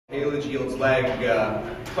Haylage yields lag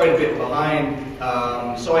quite a bit behind,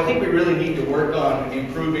 so I think we really need to work on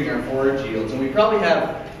improving our forage yields. And we don't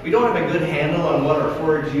have a good handle on what our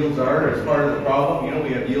forage yields are as part of the problem. You know, we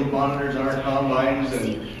have yield monitors on our combines,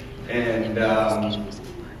 and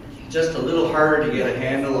just a little harder to get a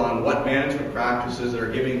handle on what management practices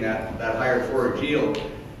are giving that higher forage yield.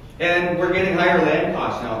 And we're getting higher land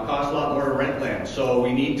costs now. It costs a lot more to rent land, so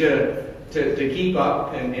we need to keep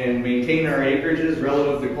up and maintain our acreages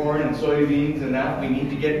relative to corn and soybeans and that. We need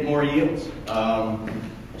to get more yields.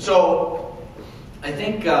 So I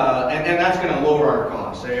think, and that's going to lower our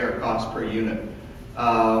costs, our cost per unit.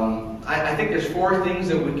 I think there's 4 things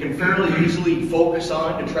that we can fairly easily focus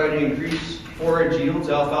on to try to increase forage yields,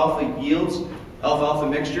 alfalfa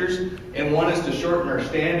mixtures. And one is to shorten our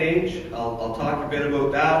stand age. I'll talk a bit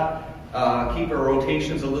about that. Keep our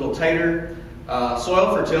rotations a little tighter.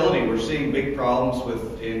 Soil fertility, we're seeing big problems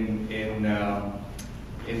with in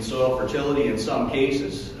soil fertility in some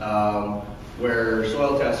cases, where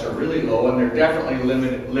soil tests are really low, and they're definitely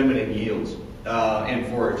limiting yields in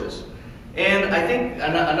forages. And I think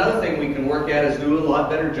another thing we can work at is do a lot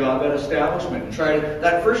better job at establishment. And try to,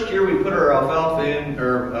 that first year we put our alfalfa in,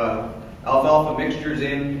 or alfalfa mixtures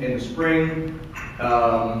in the spring.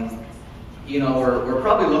 You know, we're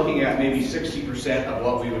probably looking at maybe 60% of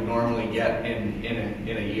what we would normally get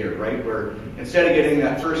in a year, right? Where instead of getting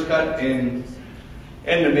that first cut in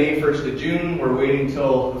end of May, 1st of June, we're waiting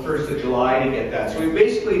till the 1st of July to get that. So we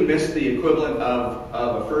basically missed the equivalent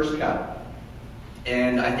of a first cut.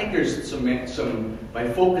 And I think there's some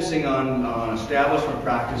by focusing on establishment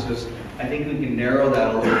practices, I think we can narrow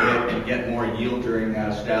that a little bit and get more yield during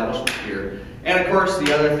that establishment year. And of course,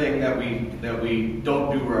 the other thing that we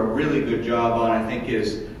don't do a really good job on, I think,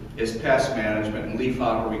 is pest management and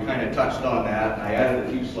leafhopper. We kind of touched on that. I added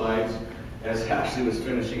a few slides as Ashley was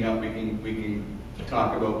finishing up. We can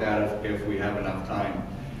talk about that if we have enough time.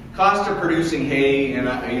 Cost of producing hay, and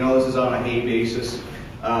you know, this is on a hay basis.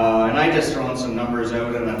 And I just thrown some numbers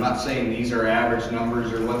out, and I'm not saying these are average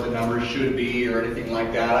numbers or what the numbers should be or anything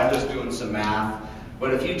like that. I'm just doing some math.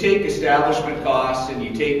 But if you take establishment costs and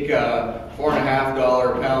you take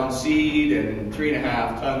 $4.50 a pound seed and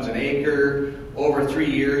 3.5 tons an acre over 3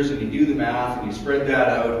 years, and you do the math and you spread that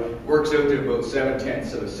out, it works out to about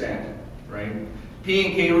 0.7 cents, right?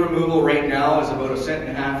 P&K removal right now is about 1.50 cents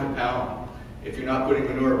a pound. If you're not putting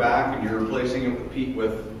manure back and you're replacing it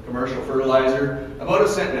with commercial fertilizer, about 1.50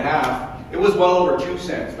 cents. It was well over 2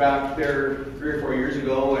 cents back there 3 or 4 years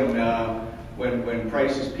ago, and when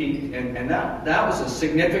prices peaked, and that was a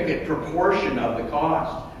significant proportion of the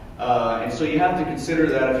cost. And so you have to consider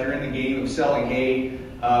that if you're in the game of selling hay,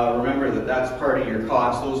 remember that that's part of your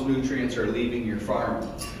cost. Those nutrients are leaving your farm.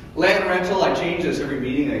 Land rental, I change this every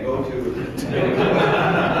meeting I go to.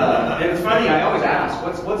 And it's funny, I always ask,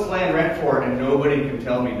 what's land rent for? And nobody can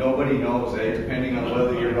tell me. Nobody knows, depending on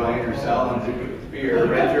whether you're buying or selling. If you're a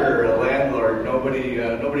renter or a landlord,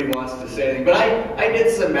 nobody wants to say anything. But I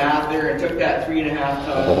did some math there and took that 3.5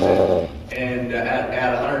 tons and at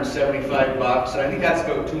 $175, and I think that's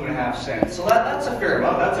about 2.5 cents. So that's a fair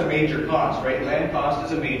amount. That's a major cost, right? Land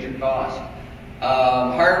cost is a major cost.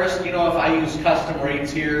 Harvest, you know, if I use custom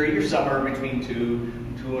rates here, you're somewhere between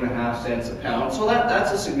 2.5 cents a pound. So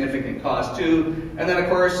that's a significant cost too. And then of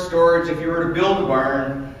course storage. If you were to build a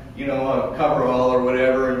barn, you know, a coverall or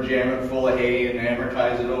whatever, and jam it full of hay and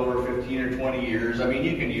amortize it over 15 or 20 years. I mean,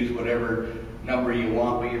 you can use whatever number you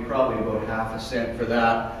want, but you're probably about 0.5 cent for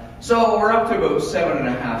that. So we're up to about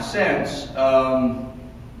 7.5 cents.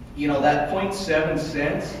 You know, that 0.7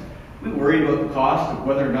 cents. We worry about the cost of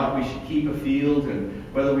whether or not we should keep a field and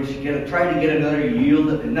whether we should try to get another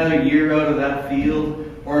year out of that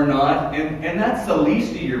field or not. And that's the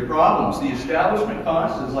least of your problems. The establishment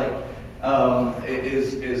cost is like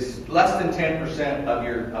is less than 10%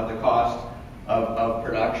 of the cost of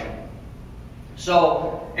production.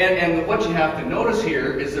 So, and what you have to notice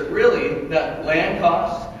here is that really that land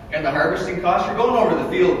cost and the harvesting cost, you're going over the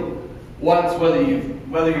field once, whether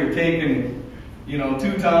you're taking, you know,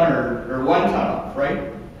 2 ton or 1 ton off,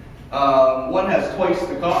 right? One has twice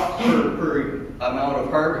the cost per amount of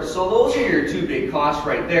harvest. So those are your 2 big costs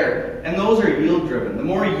right there, and those are yield driven. The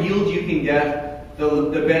more yield you can get,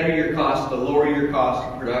 the better your cost, the lower your cost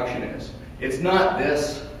of production is. It's not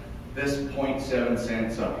this 0.7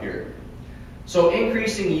 cents up here. So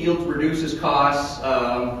increasing yield reduces costs.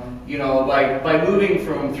 You know, by moving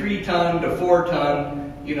from 3 ton to 4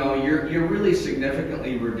 ton, you know, you're really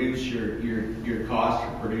significantly reduce your cost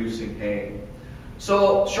for producing hay.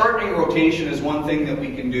 So shortening rotation is one thing that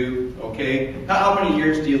we can do. Okay, how many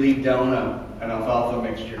years do you leave down an alfalfa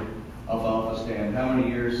mixture, alfalfa stand? How many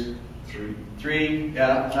years? 3,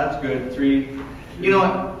 yeah, that's good. 3. You know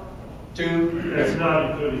what? 2. That's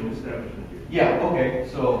not including establishment years. Yeah, okay.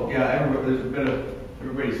 So, yeah, there's a bit of,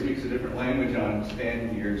 everybody speaks a different language on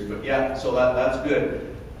standing years, but yeah, so that's good.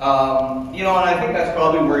 You know, and I think that's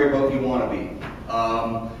probably where you want to be.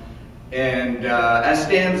 As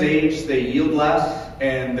stands age, they yield less,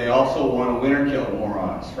 and they also want to winter kill more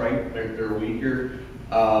on us, right? They're weaker.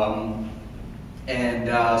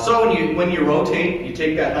 So when you rotate, you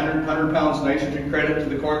take that 100 pounds nitrogen credit to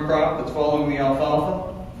the corn crop that's following the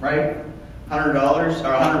alfalfa, right? $100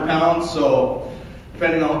 or 100 pounds. So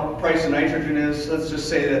depending on what the price of nitrogen is, let's just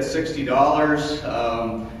say that's $60.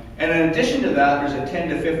 And in addition to that, there's a 10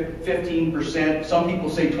 to 15%, some people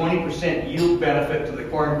say 20% yield benefit to the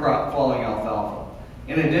corn crop following alfalfa,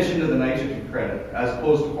 in addition to the nitrogen credit, as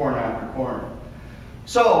opposed to corn after corn.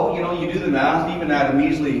 So, you know, you do the math, even at a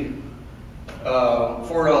measly $4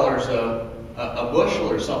 a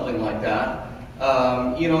bushel or something like that,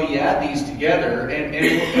 you know, you add these together, and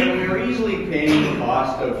we're easily paying the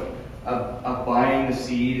cost of buying the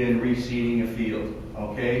seed and reseeding a field,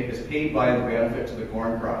 okay? It's paid by the benefit to the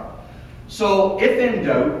corn crop. So, if in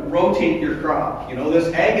doubt, rotate your crop. You know,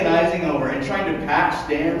 this agonizing over and trying to pack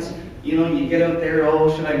stands, you know, you get out there,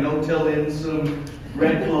 oh, should I no-till in some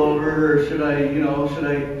red clover, or should I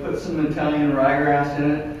put some Italian ryegrass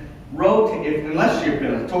in it? Rotate, unless you've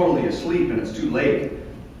been totally asleep and it's too late,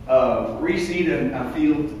 reseed a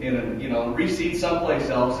field reseed someplace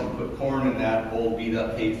else and put corn in that old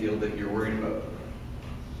beat-up hay field that you're worried about.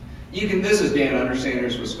 This is Dan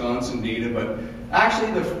Undersander's Wisconsin data, but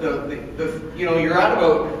actually you're at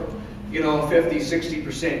about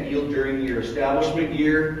 50-60% yield during your establishment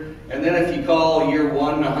year, and then if you call year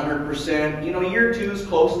 1 100%, year 2 is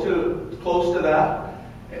close to that,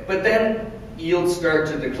 but then yields start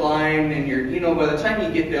to decline, and by the time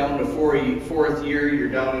you get down to fourth year, you're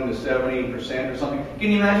down into 70% or something.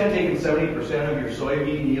 Can you imagine taking 70% of your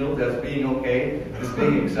soybean yield as being okay, as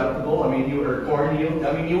being acceptable? I mean, or corn yield?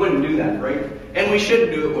 I mean, you wouldn't do that, right? And we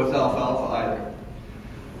shouldn't do it with alfalfa either.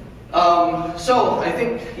 So I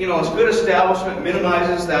think it's good establishment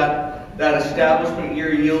minimizes that establishment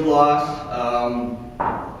year yield loss.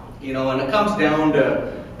 And it comes down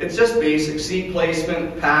to, it's just basic seed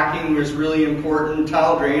placement. Packing was really important.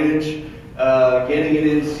 Tile drainage, getting it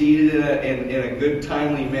in seeded in a good,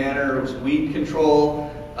 timely manner. It was weed control.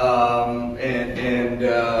 The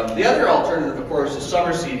other alternative, of course, is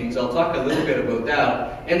summer seedings. I'll talk a little bit about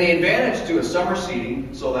that. And the advantage to a summer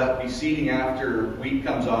seeding, so that'd be seeding after wheat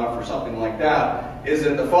comes off or something like that, is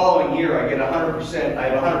that the following year I get 100%. I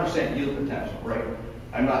have 100% yield potential, right?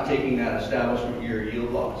 I'm not taking that establishment year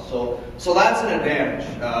yield loss. So that's an advantage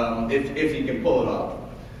if you can pull it off.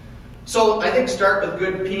 So I think start with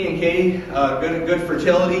good P and K, good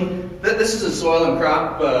fertility. This is a soil and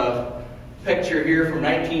crop picture here from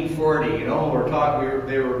 1940.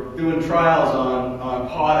 They were doing trials on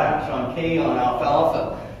potash, on K, on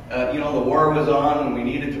alfalfa. The war was on and we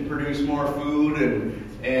needed to produce more food,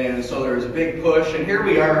 and so there was a big push, and here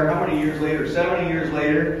we are, how many years later? 70 years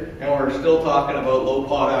later, and we're still talking about low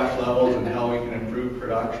potash levels and how we can improve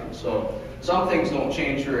production. So some things don't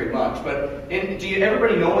change very much. But do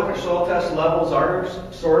everybody know what their soil test levels are,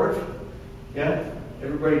 sort of? Yeah?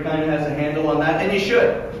 Everybody kind of has a handle on that, and you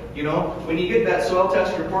should. When you get that soil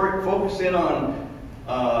test report, focus in on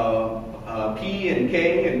P and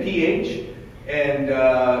K and pH, and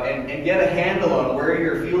get a handle on where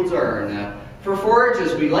your fields are in that. For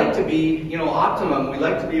forages, we like to be, optimum, we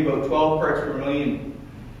like to be about 12 parts per million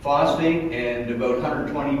phosphate and about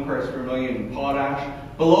 120 parts per million potash.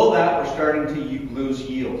 Below that, we're starting to lose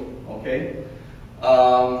yield, okay?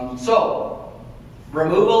 So,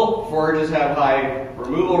 removal, forages have high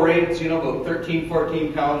removal rates, about 13,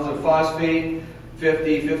 14 pounds of phosphate,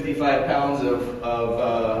 50, 55 pounds of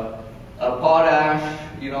potash,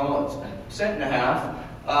 it's a cent and a half.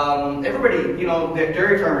 Everybody,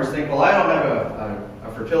 dairy farmers think, well, I don't have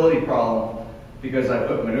a fertility problem because I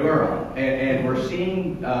put manure on. And we're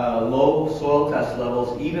seeing low soil test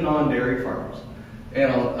levels even on dairy farms.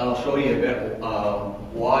 And I'll show you a bit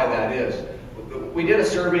why that is. We did a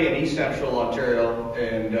survey in East Central Ontario,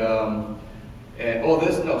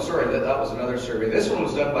 that was another survey. This one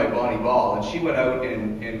was done by Bonnie Ball, and she went out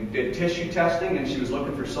and did tissue testing, and she was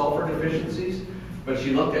looking for sulfur deficiencies, but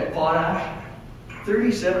she looked at potash.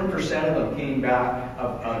 37% of them came back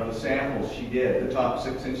of the samples she did, the top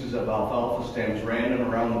 6 inches of alfalfa stems random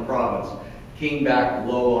around the province, came back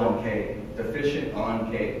low on K, deficient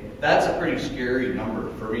on K. That's a pretty scary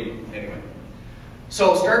number for me, anyway.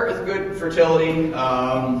 So start with good fertility.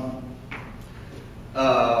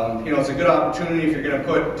 It's a good opportunity if you're going to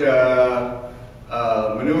put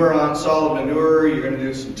Manure on, solid manure, you're going to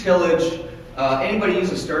do some tillage. Anybody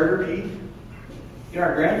use a starter pea? You know,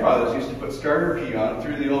 our grandfathers used to put starter pea on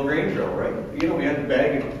through the old grain drill, right? You know, we had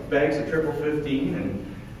bags of triple 15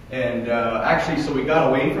 and actually, so we got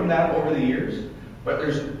away from that over the years. But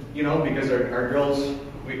there's, you know, because our drills,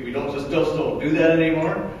 we don't just don't do that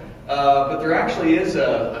anymore. But there actually is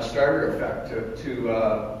a starter effect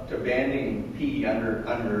to banding pea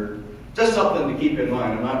under just something to keep in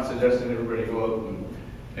mind. I'm not suggesting everybody go out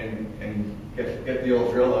and get the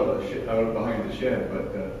old drill out behind the shed,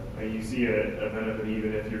 but You see a benefit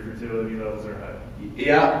even if your fertility levels are high.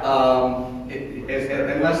 yeah,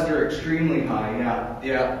 unless they're extremely high.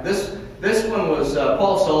 Yeah. This one was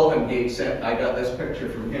Paul Sullivan Gate sent. I got this picture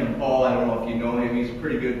from him. Paul, I don't know if you know him. He's a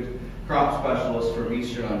pretty good crop specialist from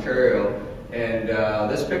Eastern Ontario. And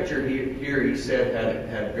this picture here, he said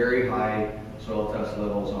had very high soil test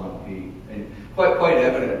levels on pea, and quite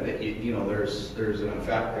evident that you know there's an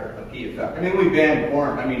effect there, a pea effect. I mean, we banned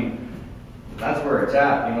corn. I mean, that's where it's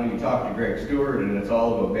at. You know, you talk to Greg Stewart, and it's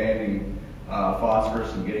all about banning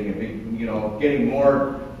phosphorus and getting a big, you know, getting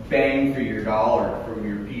more bang for your dollar, from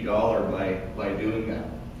your pea dollar by doing that.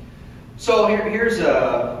 So here's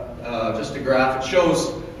just a graph. It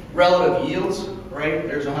shows relative yields, right?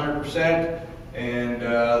 There's 100%, and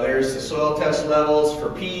there's the soil test levels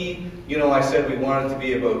for pea. You know, I said we want it to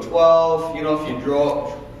be about 12. You know, if you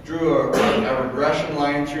drew a regression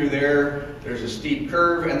line through there, there's a steep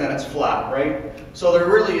curve, and then it's flat, right? So there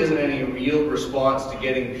really isn't any yield response to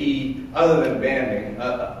getting pea other than banding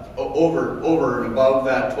over and above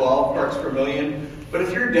that 12 parts per million. But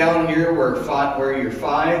if you're down here where you're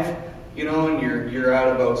 5, you know, and you're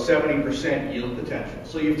at about 70% yield potential.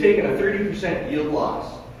 So you've taken a 30% yield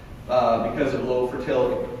loss because of low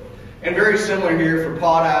fertility. And very similar here for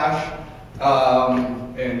potash.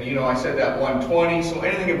 And you know, I said that 120. So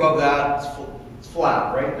anything above that, it's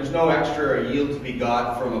flat, right? There's no extra yield to be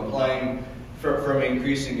got from applying, from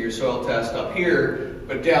increasing your soil test up here.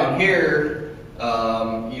 But down here,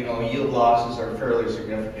 you know, yield losses are fairly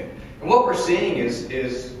significant. And what we're seeing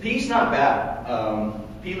is pea's not bad.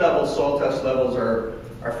 Pea levels, soil test levels are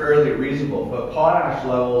fairly reasonable, but potash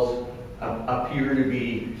levels appear to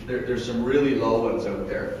be, there's some really low ones out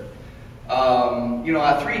there. You know,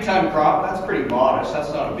 a 3-ton crop, that's pretty modest.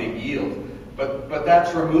 That's not a big yield, but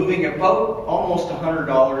that's removing about almost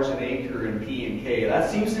 $100 an acre in P and K. That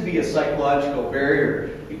seems to be a psychological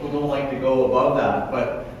barrier. People don't like to go above that,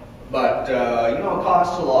 but you know, it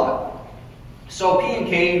costs a lot. So P and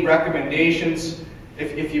K recommendations.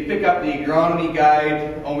 If you pick up the agronomy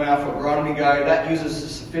guide, OMAFRA agronomy guide, that uses the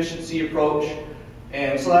sufficiency approach,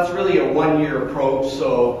 and so that's really a 1-year approach.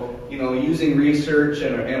 So, you know, using research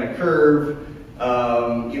and a curve,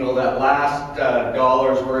 you know, that last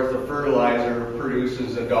dollar's worth of fertilizer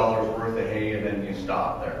produces a dollar's worth of hay, and then you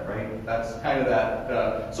stop there, right? That's kind of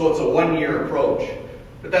that. So it's a 1-year approach,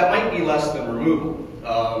 but that might be less than removal.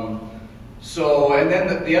 So, and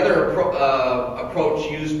then the other approach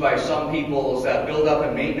used by some people is that build-up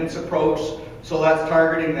and maintenance approach. So that's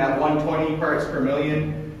targeting that 120 parts per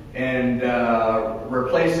million and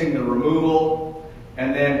replacing the removal,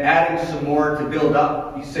 and then adding some more to build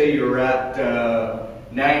up. You say you're at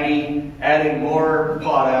 90, adding more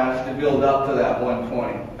potash to build up to that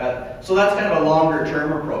 120. So that's kind of a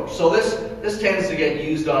longer-term approach. So this tends to get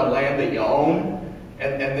used on land that you own.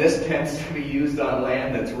 And this tends to be used on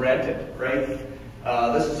land that's rented, right?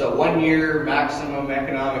 This is a 1-year maximum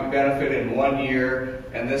economic benefit in 1 year,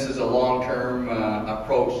 and this is a long-term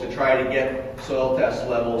approach to try to get soil test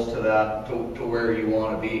levels to where you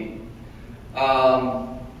want to be.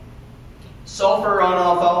 Sulfur on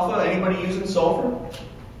alfalfa. Anybody using sulfur?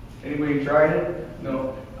 Anybody tried it?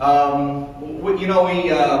 No. You know,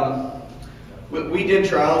 we did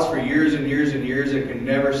trials for years and years and years and could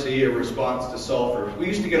never see a response to sulfur. We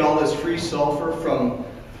used to get all this free sulfur from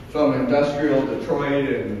industrial Detroit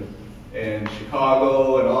and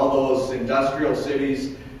Chicago and all those industrial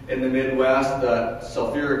cities in the Midwest. That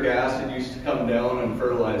sulfuric acid used to come down and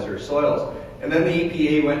fertilize our soils. And then the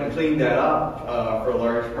EPA went and cleaned that up for a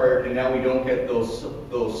large part, and now we don't get those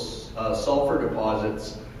sulfur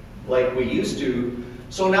deposits like we used to.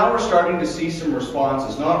 So now we're starting to see some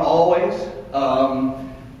responses, not always,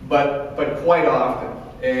 but quite often.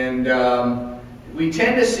 And we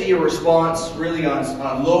tend to see a response really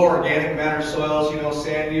on low organic matter soils, you know,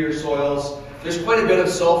 sandier soils. There's quite a bit of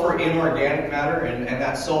sulfur in organic matter, and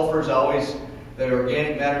that sulfur is always, the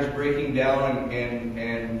organic matter is breaking down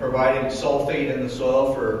and providing sulfate in the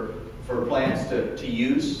soil for plants to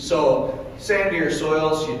use. So sandier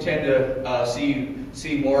soils, you tend to see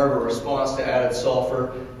see more of a response to added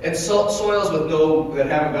sulfur. And soils that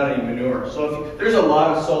haven't got any manure. So there's a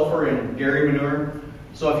lot of sulfur in dairy manure.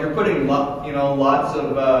 So if you're putting lots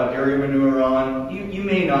of dairy manure on, you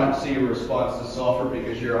may not see a response to sulfur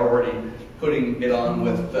because you're already putting it on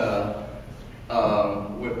with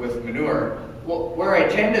manure. Well, where I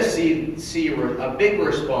tend to see a big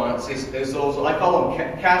response is those, I call them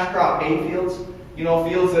cash crop hay fields.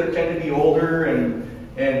 Fields that tend to be older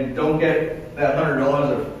and don't get that $100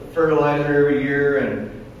 of fertilizer every year,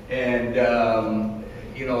 and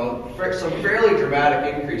some fairly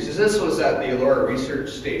dramatic increases. This was at the Elora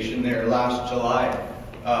Research Station there last July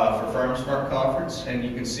for Farm Smart Conference, and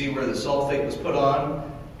you can see where the sulfate was put on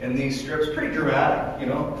in these strips. Pretty dramatic,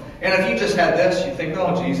 And if you just had this, you think,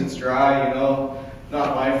 oh geez, it's dry,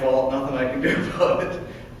 not my fault, nothing I can do about it.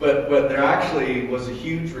 But there actually was a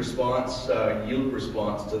huge response, yield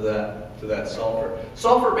response to that sulfur.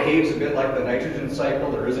 Sulfur behaves a bit like the nitrogen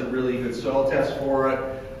cycle. There isn't really good soil tests for it.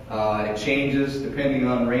 It changes depending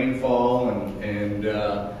on rainfall and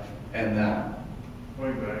that.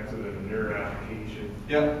 Going back to the manure application.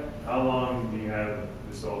 Yep. How long do you have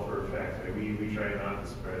the sulfur effect? Like we try not to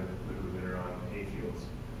spread liquid manure on hay fields.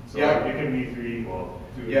 So yeah. It can be 3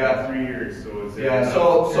 years. So it's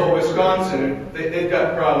So Wisconsin, they've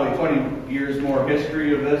got probably 20 years more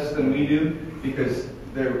history of this than we do because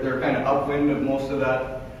they're kind of upwind of most of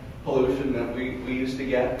that pollution that we used to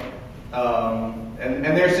get. And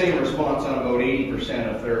they're seeing a response on about 80%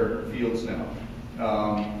 of their fields now.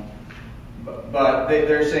 But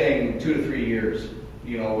they're saying 2 to 3 years,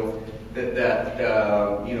 with if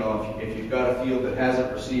you've got a field that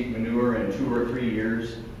hasn't received manure in 2 or 3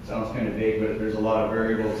 years, sounds kind of vague, but there's a lot of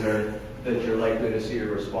variables there that you're likely to see a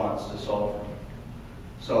response to sulfur.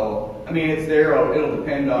 So, I mean, it's there. It'll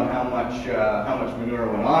depend on how much manure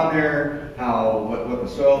went on there, what the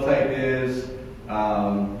soil type is,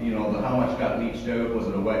 how much got leached out. Was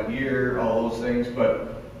it a wet year? All those things. But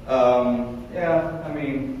yeah, I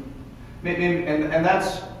mean, maybe, and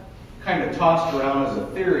that's kind of tossed around as a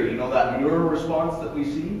theory. That manure response that we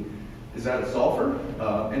see, is that a sulfur?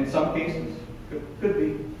 In some cases, could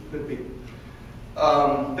be.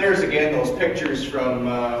 There's again those pictures from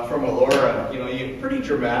Elora. Pretty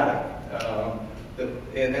dramatic.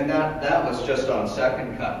 And that was just on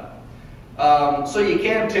second cut. So you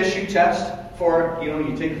can tissue test for it.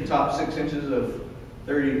 You take the top 6 inches of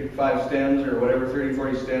 35 stems or whatever, 30,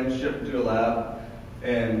 40 stems, ship them to a lab,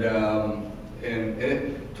 and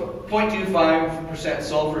 0.25%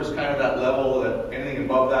 sulfur is kind of that level that anything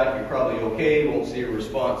above that you're probably okay. You won't see a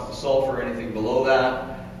response to sulfur. Anything below that,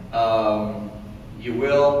 you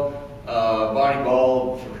will. Bonnie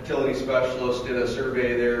Ball, fertility specialist, did a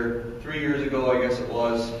survey there 3 years ago, I guess it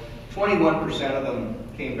was. 21% of them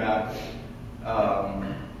came back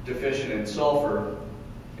deficient in sulfur,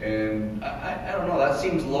 and I don't know, that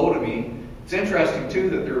seems low to me. It's interesting too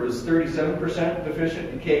that there was 37% deficient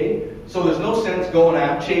in K, so there's no sense going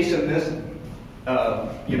out chasing this,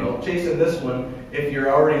 chasing this one if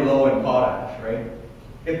you're already low in potash, right?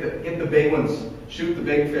 Hit the big ones, shoot the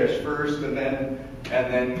big fish first, and then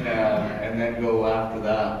go after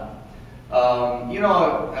that.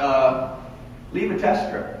 Leave a test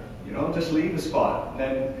strip. Just leave the spot. And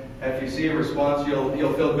then if you see a response,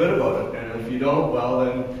 you'll feel good about it. And if you don't, well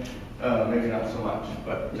then maybe not so much.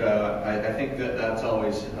 But I think that's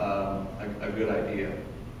always a good idea.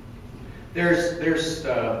 There's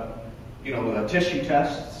tissue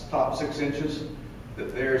tests, top 6 inches.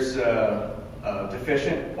 There's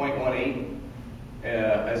deficient 0.18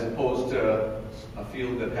 as opposed to a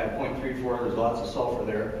field that had 0.34. There's lots of sulfur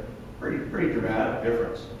there. Pretty dramatic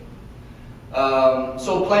difference.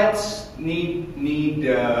 So plants need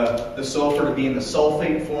the sulfur to be in the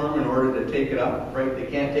sulfate form in order to take it up, right? They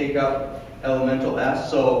can't take up elemental S,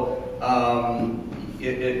 so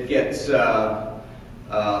it gets thrown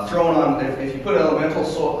on. If you put elemental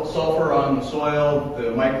sulfur on the soil,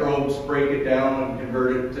 the microbes break it down and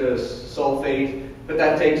convert it to sulfate, but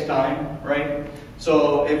that takes time, right?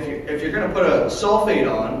 So if you're going to put a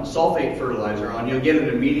sulfate fertilizer on, you'll get an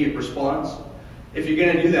immediate response. If you're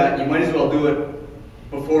going to do that, you might as well do it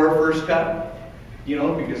before first cut,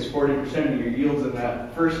 because 40% of your yield's in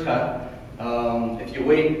that first cut. If you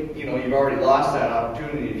wait, you've already lost that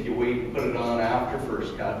opportunity if you wait and put it on after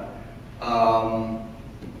first cut.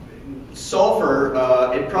 Sulfur,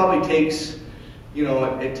 it probably takes,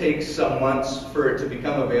 it takes some months for it to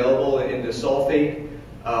become available into sulfate,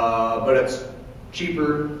 but it's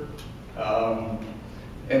cheaper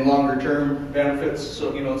and longer term benefits.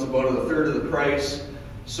 So, it's about a third of the price.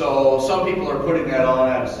 So some people are putting that on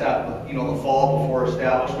at the fall before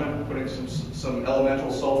establishment, putting some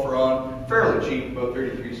elemental sulfur on, fairly cheap, about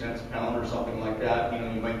 33 cents a pound or something like that.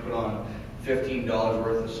 You might put on $15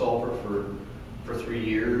 worth of sulfur for 3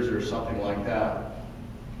 years or something like that.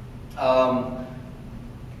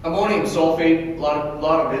 Ammonium sulfate, a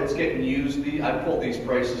lot of it's getting used. I pulled these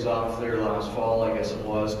prices off there last fall, I guess it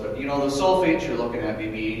was. But the sulfates you're looking at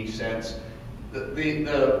maybe 80 cents. The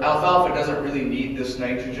alfalfa doesn't really need this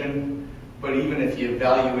nitrogen, but even if you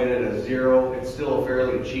evaluate it at 0, it's still a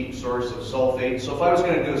fairly cheap source of sulfate. So if I was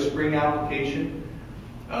going to do a spring application,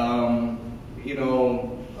 ammonium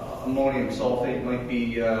sulfate might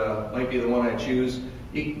be the one I choose.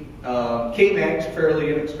 K-Mag's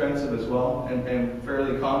fairly inexpensive as well, and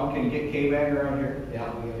fairly common. Can you get K-Mag around here?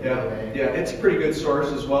 Yeah, it's a pretty good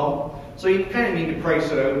source as well. So you kind of need to price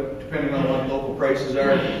it out depending on what local prices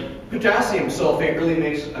are. Potassium sulfate really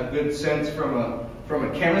makes a good sense from a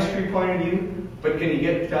chemistry point of view, but can you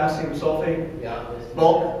get potassium sulfate? Yeah.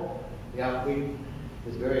 Bulk? Yeah,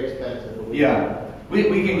 it's very expensive. But we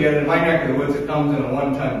can get it in my neck of the woods. It comes in a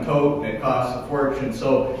 1-ton tote and it costs a fortune.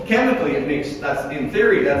 So chemically, in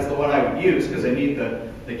theory, that's the one I would use because I need the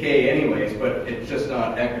K anyways. But it's just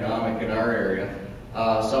not economic in our area.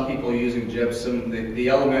 Some people are using gypsum. The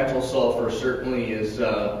elemental sulfur certainly is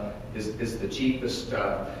the cheapest.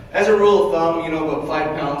 As a rule of thumb, about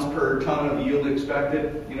 5 pounds per ton of yield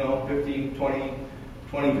expected. 15, 20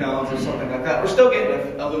 pounds or something like that. We're still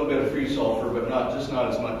getting a little bit of free sulfur, but not as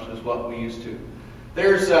much as what we used to.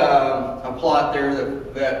 There's a plot there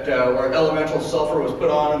that where elemental sulfur was put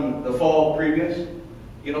on in the fall previous.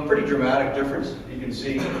 Pretty dramatic difference you can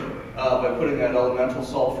see by putting that elemental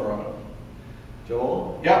sulfur on it.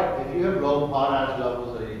 Joel? Yeah. If you have low potash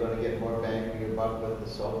levels, are you going to get more bang for your buck with the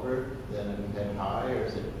sulfur than high, or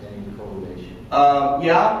is it any correlation?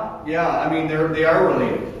 Yeah. I mean, they are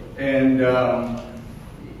related, and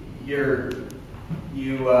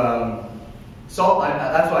salt.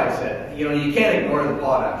 That's why I said, you can't ignore the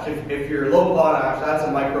potash. If you're low potash, that's a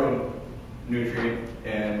micronutrient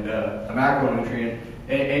and a macronutrient,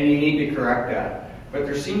 and you need to correct that. But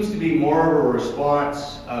there seems to be more of a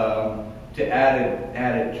response to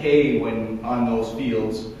added K on those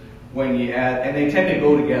fields when you add, and they tend to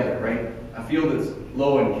go together, right? A field that's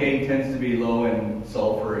low in K tends to be low in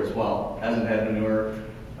sulfur as well. Hasn't had manure,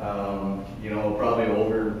 probably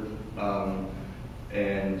older,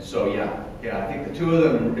 and so yeah, I think the two of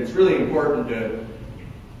them. It's really important to,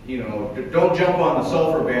 don't jump on the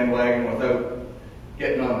sulfur bandwagon without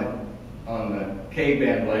getting on the K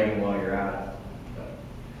bandwagon while you're at it.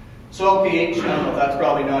 Soil pH, that's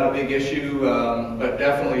probably not a big issue, but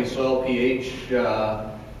definitely soil pH,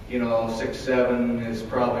 6-7 is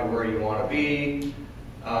probably where you want to be.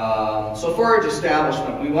 So forage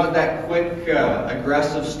establishment, we want that quick,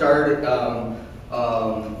 aggressive start.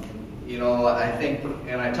 I think,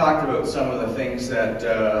 and I talked about some of the things that,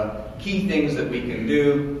 key things that we can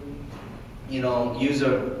do. Use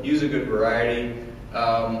a good variety.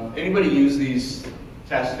 Anybody use these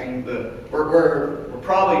testing? We're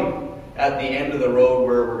probably at the end of the road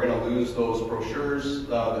where we're going to lose those brochures,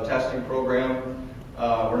 the testing program.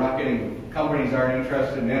 We're not getting, companies aren't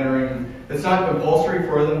interested in entering. It's not compulsory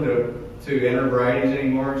for them to enter varieties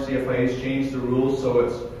anymore. CFIA's changed the rules, so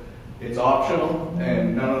it's optional,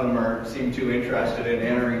 and none of them seem too interested in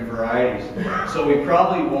entering varieties. So we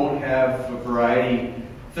probably won't have a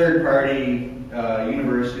third-party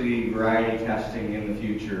university variety testing in the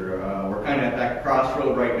future. We're kind of at that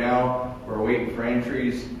crossroad right now. We're waiting for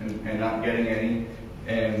entries and not getting any,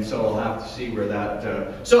 and so we'll have to see where that.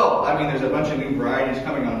 There's a bunch of new varieties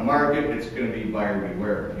coming on the market. It's going to be buyer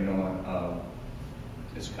beware.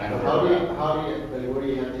 It's kind of. Where do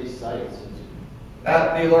you have these sites?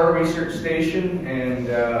 At the Alara Research Station and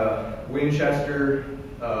Winchester,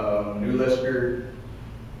 New Lisker.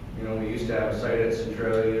 We used to have a site at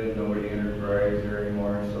Centralia. Nobody entered varieties there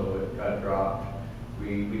anymore, so it got dropped.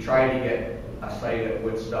 We tried to get a site at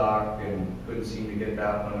Woodstock and couldn't seem to get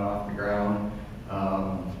that one off the ground.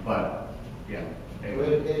 But yeah.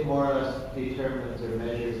 Anyway. It more or less determines or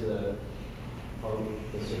measures the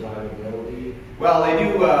survivability. Well, they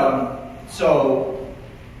do.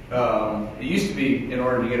 It used to be in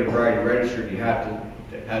order to get a variety registered, you had to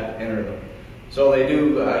enter them. So they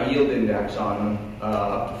do a yield index on them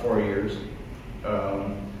up to 4 years,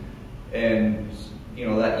 and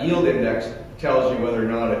that yield index tells you whether or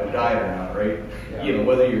not it died or not, right? Yeah.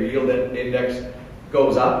 Whether your yield index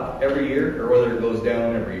goes up every year or whether it goes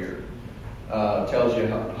down every year. Tells you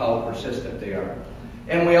how persistent they are.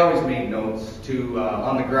 And we always made notes too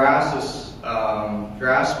on the grasses,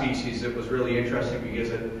 grass species. It was really interesting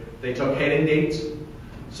because they took heading dates.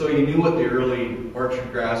 So you knew what the early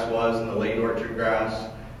orchard grass was and the late orchard grass,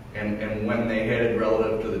 and when they headed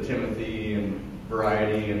relative to the Timothy and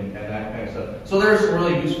variety and that kind of stuff. So there's some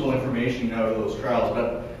really useful information out of those trials,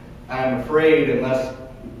 but I'm afraid unless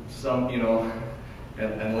some,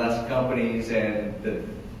 unless companies and the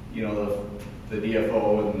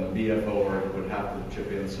DFO and the BFO would have to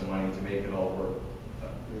chip in some money to make it all work.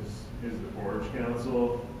 Is the Forage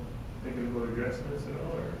Council thinking about addressing this at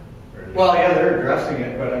all, or Well, yeah, they're addressing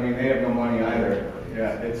it, but I mean, they have no money either.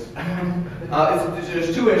 Yeah, there's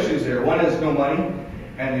two issues there. One is no money,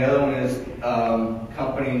 and the other one is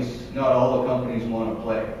companies. Not all the companies want to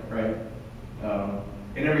play, right?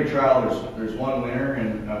 In every trial, there's one winner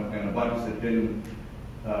and a bunch that didn't.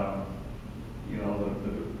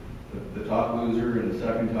 The top loser and the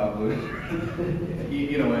second top loser.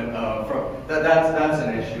 That's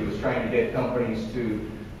an issue. Is trying to get companies to,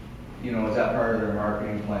 is that part of their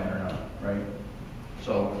marketing plan or not, right?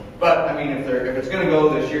 So, but I mean, if it's going to go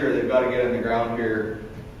this year, they've got to get in the ground here,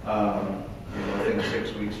 within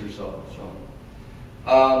 6 weeks or so. So,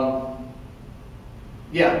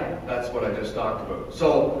 yeah, that's what I just talked about.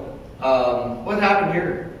 So, what happened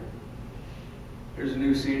here? Here's a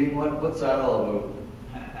new seating. What's that all about?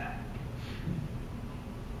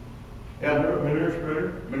 Yeah, manure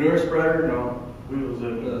spreader? Manure spreader? No. Wheels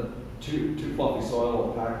in. Too fluffy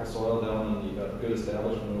soil, pack the soil down, and you got good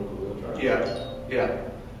establishment over the wheel track. Yeah.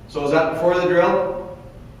 So is that before the drill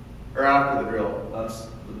or after the drill?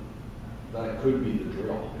 That could be the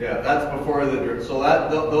drill. Yeah, that's before the drill. So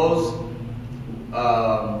those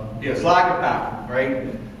slack of pack,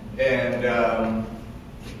 right? And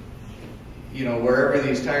wherever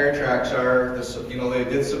these tire tracks are, they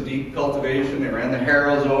did some deep cultivation. They ran the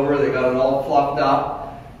harrows over. They got it all fluffed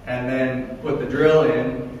up, and then put the drill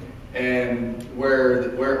in. And where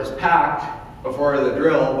it was packed before the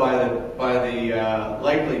drill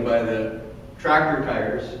likely by the tractor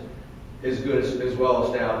tires is good, is well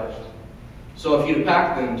established. So if you'd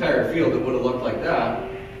packed the entire field, it would have looked like that.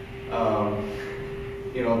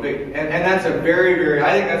 Big, and that's a very, very,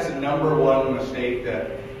 I think that's the number one mistake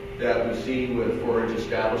that we see with forage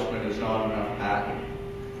establishment is not enough packing.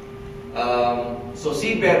 So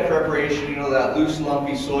seed bed preparation, that loose,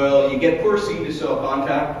 lumpy soil, you get poor seed to soil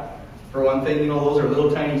contact. For one thing, those are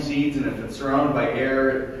little tiny seeds, and if it's surrounded by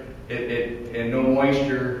air and no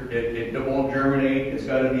moisture, it won't germinate. It's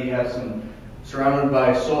got to have some surrounded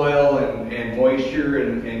by soil and moisture,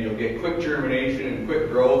 and you'll get quick germination and quick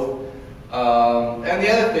growth. And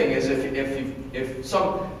the other thing is,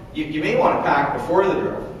 you may want to pack before the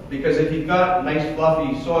drill, because if you've got nice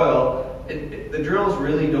fluffy soil, the drills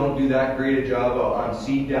really don't do that great a job on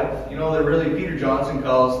seed depth. They're really, Peter Johnson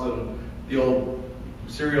calls them the old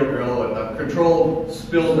cereal drill a controlled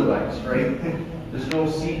spill device, right? There's no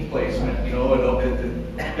seed placement,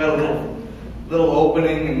 it's got a little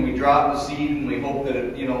opening, and we drop the seed and we hope that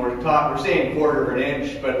we're saying 1/4 of an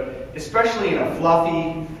inch, but especially in a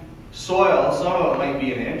fluffy soil, some of it might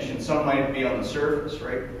be an inch and some might be on the surface,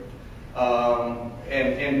 right?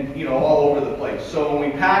 And all over the place. So when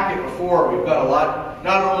we pack it before, we've got a lot.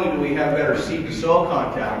 Not only do we have better seed to soil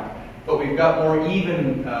contact, but we've got more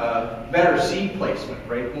even, better seed placement,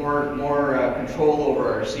 right? More control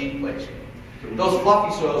over our seed placement. Those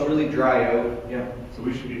fluffy soils really dry out. Yeah. So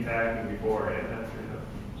we should be packing before and after.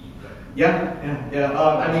 Yeah.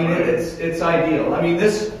 I mean, it's ideal. I mean,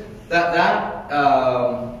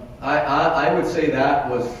 I would say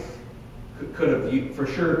that could have for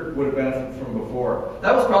sure would have benefited from before.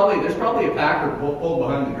 There's probably a packer pulled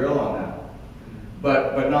behind the drill on that,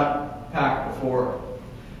 but not packed before.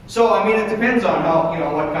 So I mean, it depends on how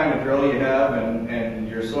what kind of drill you have and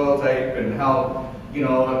your soil type and how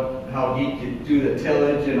deep you do the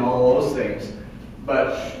tillage and all those things.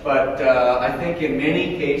 But I think in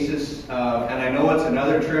many cases, and I know it's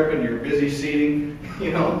another trip and you're busy seeding,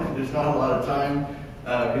 there's not a lot of time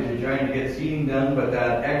because you're trying to get seeding done, but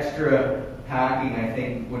that extra packing, I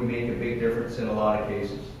think, would make a big difference in a lot of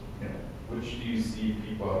cases. Yeah. Which do you see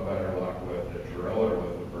people have better luck with, a drill or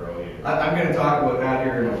with a Burley? I'm going to talk about that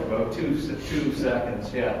here in about two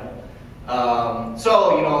seconds, yeah.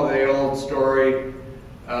 So, the old story,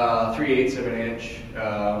 3/8 of an inch,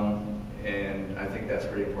 and I think that's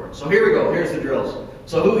pretty important. So here we go, here's the drills.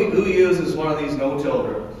 So who uses one of these no-till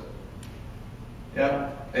drills? Yeah,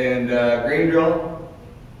 and grain drill,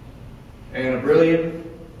 and a brilliant.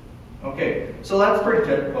 Okay, so that's pretty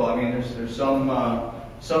typical. I mean, there's some of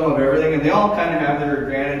everything, and they all kind of have their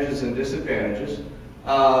advantages and disadvantages.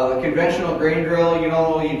 The conventional grain drill,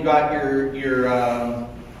 you've got your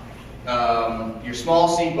small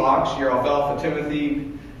seed box, your alfalfa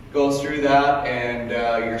Timothy, goes through that, and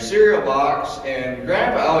your cereal box. And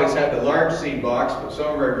Grandpa always had the large seed box, but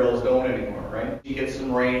some of our drills don't anymore, right? You get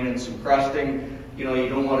some rain and some crusting, you know, you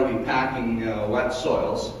don't want to be packing wet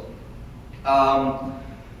soils.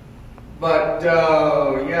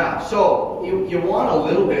 Yeah, so you want a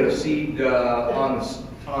little bit of seed on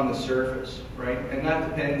the surface, right? And that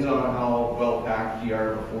depends on how well packed you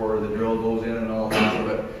are before the drill goes in and all that.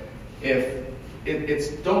 But if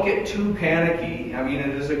don't get too panicky. I mean,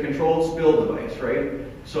 it is a controlled spill device, right?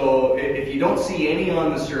 So if you don't see any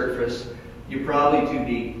on the surface, you're probably too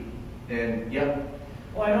deep. And yeah.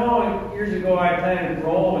 Well, I know years ago I planted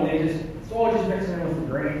brome, and they just mixing it with the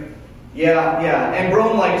grain. Yeah, and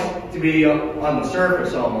brome likes to be on the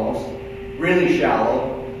surface almost, really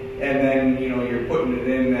shallow, and then, you know, you're putting it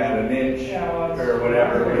in at an inch or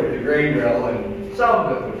whatever with the grain drill, and some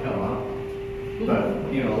of it would come up,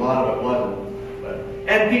 but, you know, a lot of it wasn't.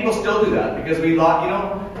 And people still do that because we lost, you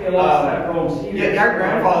know. They lost that brome seed. Yeah, our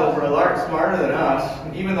grandfathers were a lot smarter than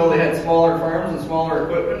us, even though they had smaller farms and smaller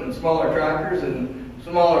equipment and smaller tractors and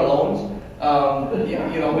smaller loans.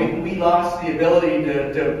 You know, we lost the ability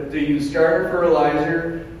to use starter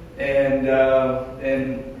fertilizer and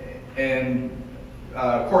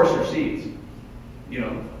coarser seeds. You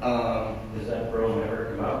know. Does that brome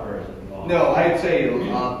ever come up, or is it lost? No, I'd say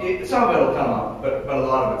some of it will come up, but a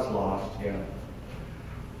lot of it's lost. Yeah.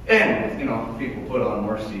 And you know, people put on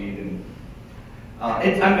more seed, and I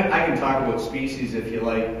can talk about species if you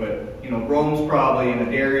like, but you know, brome's probably in a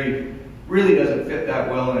dairy. Really doesn't fit that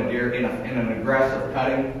well in an aggressive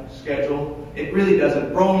cutting schedule. It really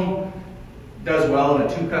doesn't. Brome does well in a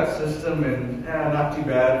 2-cut system, and not too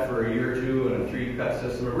bad for a year or two in a 3-cut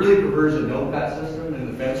system. It really prefers a no-cut system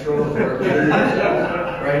in the fence rows where it better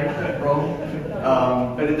right? Brome.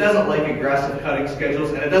 But it doesn't like aggressive cutting schedules,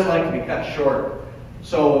 and it doesn't like to be cut short.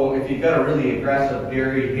 So if you've got a really aggressive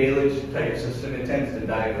dairy haylage type system, it tends to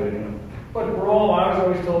die out. You know. But brome, I was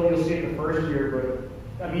always told you'll see it the first year,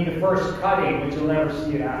 but I mean, the first cutting, but you'll never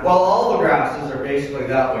see it after. Well, all the grasses are basically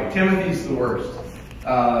that way. Timothy's the worst.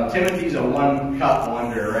 Timothy's a one-cut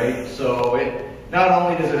wonder, right? So it not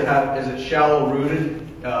only is it shallow rooted,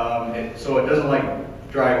 so it doesn't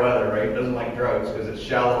like dry weather, right? It doesn't like droughts because it's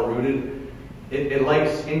shallow rooted. It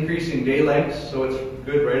likes increasing day lengths, so it's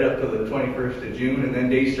good right up to the 21st of June, and then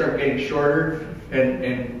days start getting shorter,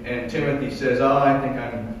 and Timothy says, "Oh, I think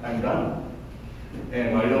I'm done."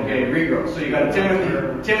 And you don't get any regrowth. So you got a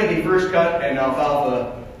Timothy first cut and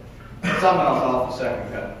alfalfa, some alfalfa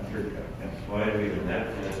second cut, third cut. Yeah. Why do we even have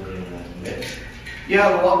Timothy in that mix?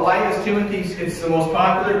 Yeah, well, why is Timothy's? It's the most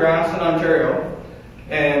popular grass in Ontario,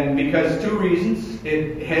 and because 2 reasons.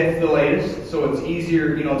 It heads the latest, so it's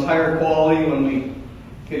easier. You know, it's higher quality when we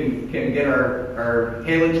can get our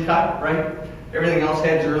haylage cut right. Everything else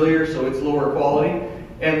heads earlier, so it's lower quality.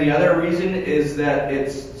 And the other reason is that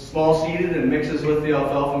it's small seeded and mixes with the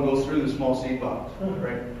alfalfa and goes through the small seed box,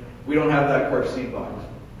 right? We don't have that coarse seed box,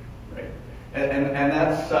 right? And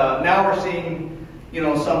that's now we're seeing, you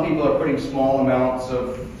know, some people are putting small amounts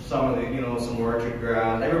of some of the, you know, some orchard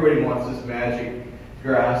grass. Everybody wants this magic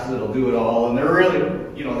grass that'll do it all, and they're really,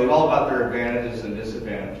 you know, they've all got their advantages and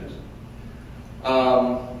disadvantages.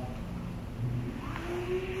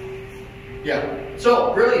 Yeah.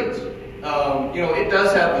 So brilliance. You know, it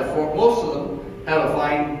does have most of them have a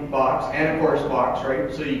fine box and a coarse box,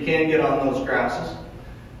 right? So you can get on those grasses.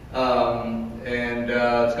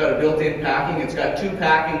 It's got a built-in packing. It's got 2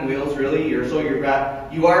 packing wheels, really.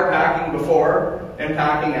 You are packing before and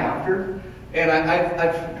packing after. And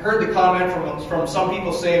I've heard the comment from some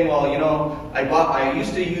people saying, well, you know, I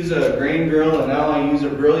used to use a grain drill and now I use a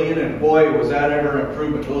Brilliant, and boy, was that ever an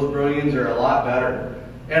improvement. Those Brilliants are a lot better.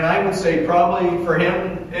 And I would say probably for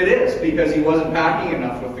him it is, because he wasn't packing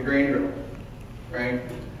enough with the grain drill, right?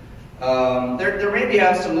 There maybe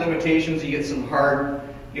have some limitations. You get some hard,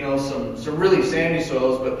 you know, some really sandy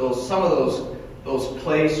soils, but some of those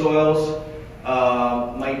clay soils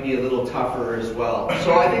might be a little tougher as well.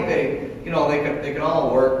 So I think they can all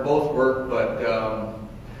both work. But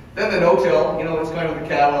then the no-till, you know, it's kind of the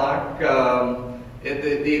Cadillac.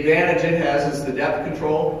 The advantage it has is the depth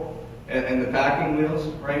control and the packing wheels,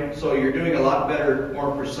 right? So you're doing a lot better,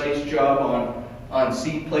 more precise job on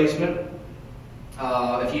seed placement.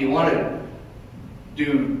 If you want to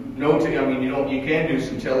do no-till, I mean, you can do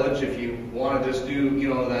some tillage. If you want to just do, you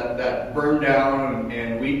know, that burn down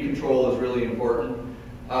and weed control is really important.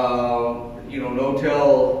 You know,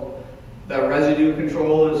 no-till, that residue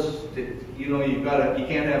control is, you know, you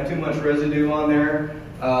can't have too much residue on there.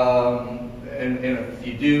 And if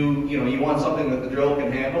you do, you know, you want something that the drill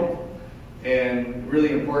can handle. And really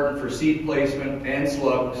important for seed placement and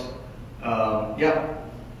slugs. Yeah.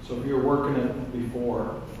 So if you're working it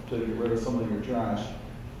before to get rid of some of your trash,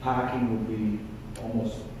 packing would be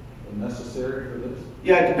almost necessary for this?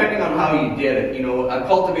 Yeah, depending on how you did it. You know, a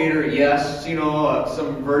cultivator, yes. You know,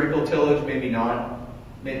 some vertical tillage, maybe not.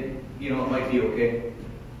 Maybe, you know, it might be okay.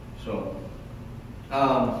 So,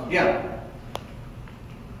 yeah.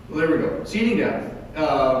 Well, there we go. Seeding depth.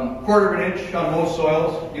 1/4 of an inch on most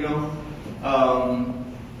soils, you know.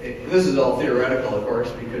 This is all theoretical, of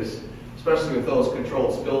course, because especially with those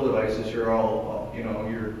controlled spill devices, you're all, you know,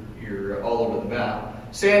 you're all over the map.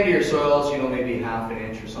 Sandier soils, you know, maybe 1/2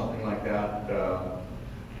 inch or something like that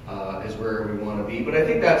is where we want to be. But I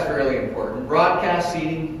think that's fairly important. Broadcast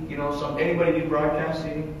seeding, you know, anybody do broadcast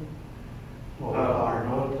seeding? Well, our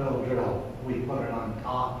no-till drill, we put it on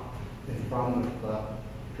top in front of the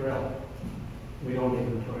drill. We don't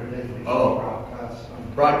even put it in, we Oh. broadcast.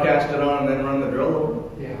 Broadcast it on and then run the drill over?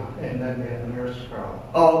 Yeah, and then we have a nurse crowd.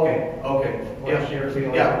 Oh, okay, okay. What's your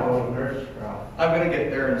feeling Yeah. about a nurse crowd? I'm going to get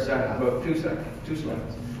there in a second, about 2 seconds. 2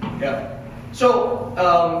 seconds. Yeah. So,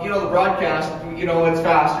 you know, the broadcast, you know, it's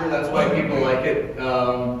faster. That's why people like it.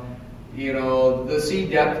 You know, the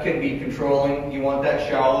seed depth can be controlling. You want that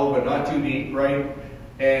shallow, but not too deep, right?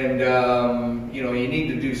 And, you know, you need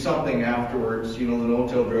to do something afterwards, you know, the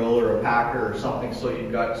no-till drill or a packer or something so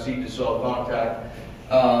you've got seed to soil contact.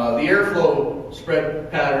 The airflow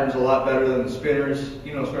spread pattern's a lot better than the spinners,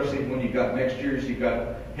 you know, especially when you've got mixtures, you've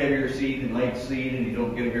got heavier seed and light seed, and you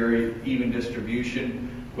don't get a very even distribution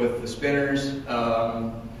with the spinners.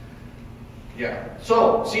 Yeah.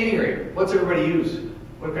 So, seeding rate. What's everybody use?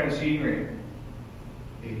 What kind of seeding rate?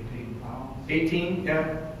 18 pounds. 18?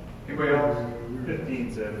 Yeah. Anybody else?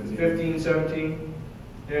 15, 17. 15, 17?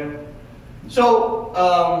 Yeah. So,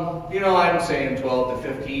 you know, I'm saying 12 to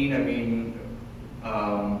 15. I mean,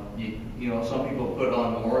 you know, some people put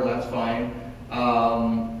on more, that's fine.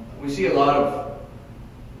 We see a lot of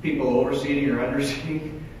people overseeding or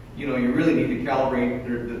underseeding. You know, you really need to calibrate.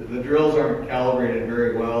 The drills aren't calibrated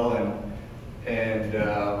very well, and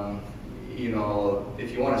you know,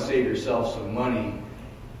 if you want to save yourself some money,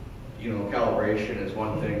 you know, calibration is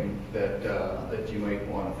one thing that that you might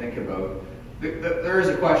want to think about. There is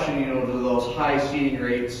a question, you know, do those high seeding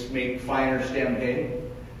rates make finer stem hay?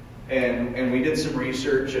 And we did some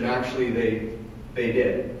research, and actually they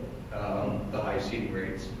did, the high seeding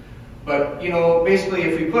rates. But, you know, basically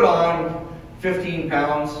if we put on 15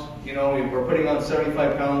 pounds, you know, we're putting on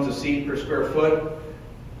 75 pounds of seed per square foot,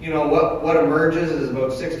 you know, what emerges is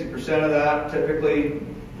about 60% of that. Typically,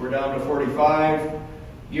 we're down to 45.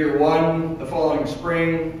 Year one, the following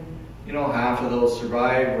spring, you know, half of those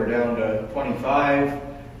survive, we're down to 25.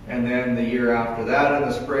 And then the year after that in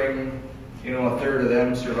the spring, you know, 1/3 of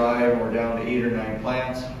them survive, and we're down to 8 or 9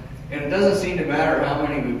 plants. And it doesn't seem to matter how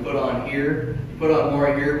many we put on here. You put on more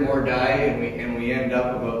here, more die, and we end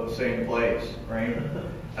up about the same place, right?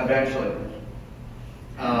 Eventually.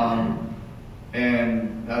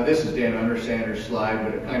 This is Dan Undersander's slide,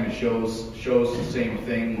 but it kind of shows the same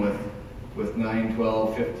thing with 9,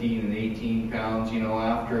 12, 15, and 18 pounds. You know,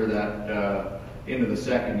 after that, into the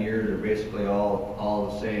second year, they're basically all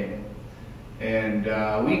the same. And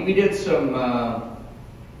we did some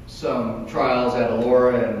trials at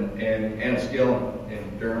Elora and Enniskillen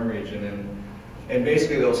in Durham region, and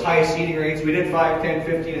basically those high seeding rates, we did 5, 10,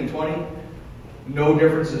 15, and 20. No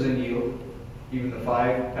differences in yield. Even the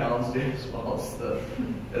 5 pounds did as well as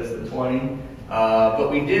the 20. But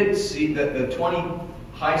we did see that the 20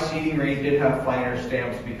 high seeding rate did have finer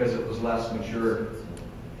stems because it was less mature.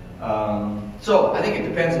 So I think it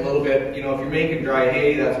depends a little bit. You know, if you're making dry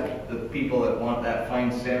hay, that's the people that want that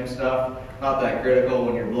fine stem stuff. Not that critical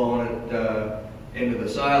when you're blowing it into the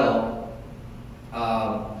silo.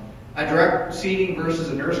 A direct seeding versus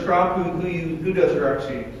a nurse crop. Who does direct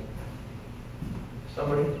seedings?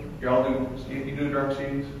 Somebody? You all do? Steve, you do direct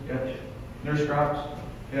seedings? Yeah. Nurse crops?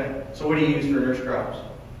 Yeah. So what do you use for nurse crops?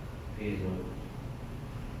 Peas and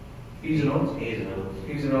Peas and oats? peas and oats.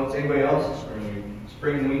 Peas and oats. Anybody else?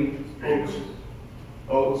 Spring wheat? Oats.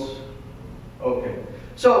 Oats. Okay.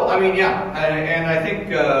 So, I mean, yeah, and I think,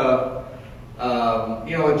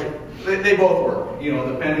 you know, they both work, you know,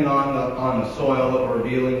 depending on the soil that we're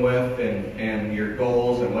dealing with and your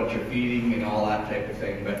goals and what you're feeding and all that type of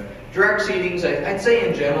thing. But direct seedings, I'd say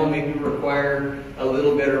in general, maybe require a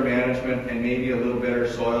little better management and maybe a little better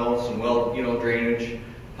soil, some drainage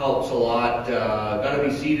helps a lot. Got to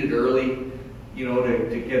be seeded early, you know,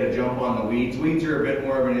 to get a jump on the weeds. Weeds are a bit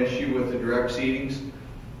more of an issue with the direct seedings.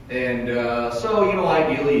 And so, you know,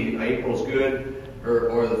 ideally April's good,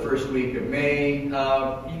 or the first week of May. You've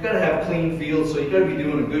got to have clean fields, so you've got to be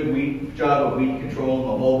doing a good job of weed control in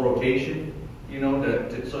the whole rotation, you know,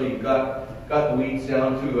 so you've got got the weeds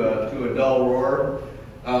down to a dull roar,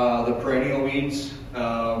 the perennial weeds.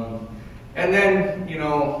 And then, you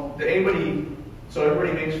know, so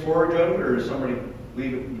everybody makes forage out of it, or does somebody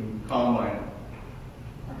leave it and combine it?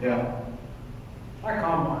 Yeah. I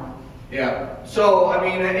combine. Yeah. So, I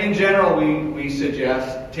mean, in general, we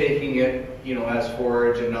suggest taking it, you know, as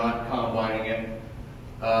forage and not combining it.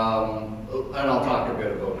 And I'll talk a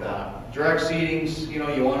bit about that. Direct seedings, you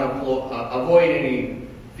know, you want to avoid any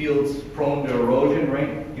fields prone to erosion,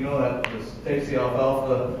 right? You know, that just takes the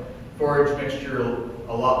alfalfa forage mixture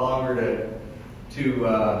a lot longer to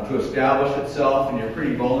establish itself, and you're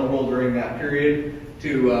pretty vulnerable during that period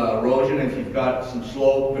to erosion if you've got some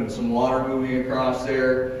slope and some water moving across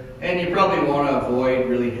there. And you probably want to avoid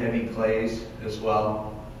really heavy clays as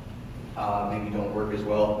well. Maybe don't work as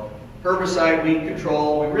well. Herbicide, weed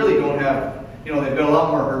control, we really don't have, you know, they've got a lot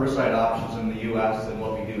more herbicide options in the U.S. than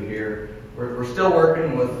what we do here. We're still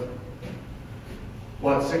working with,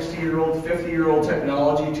 what, 60-year-old, 50-year-old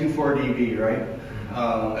technology, 2,4-DB, right?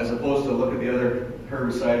 As opposed to look at the other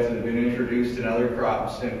herbicides that have been introduced in other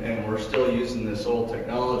crops, and we're still using this old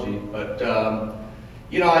technology. But,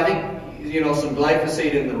 you know, I think, you know, some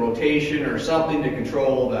glyphosate in the rotation or something to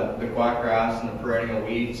control the quackgrass and the perennial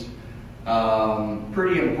weeds.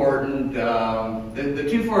 Pretty important. The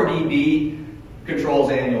 2,4-DB controls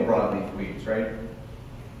annual broadleaf weeds, right?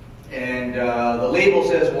 And the label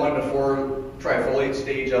says 1 to 4 trifoliate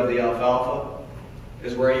stage of the alfalfa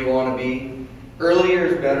is where you want to be. Earlier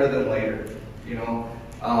is better than later. You know,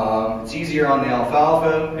 it's easier on the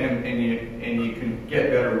alfalfa, and you can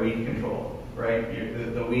get better weed control,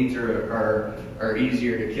 right? The weeds are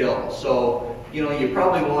easier to kill. So, you know, you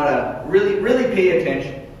probably want to really pay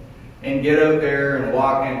attention and get out there and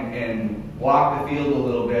walk the field a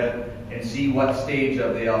little bit and see what stage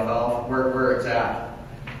of the alfalfa, where it's at.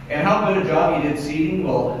 And how good a job you did seeding,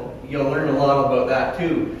 well, you'll learn a lot about that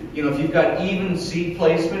too. You know, if you've got even seed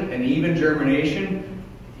placement and even germination,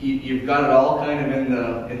 you've got it all kind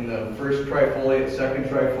of in the first trifoliate, second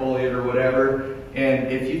trifoliate, or whatever.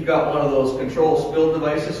 And if you've got one of those control spill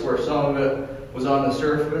devices where some of it was on the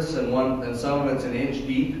surface and some of it's an inch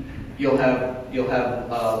deep, you'll have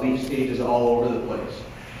leaf stages all over the place.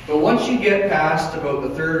 But once you get past about the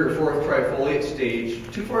third or fourth trifoliate stage,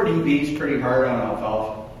 2,4-DB is pretty hard on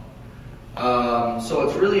alfalfa. So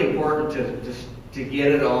it's really important to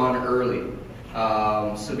get it on early.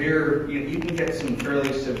 Severe, you can get some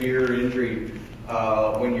fairly severe injury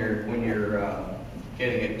when you're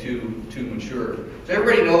getting it too mature. So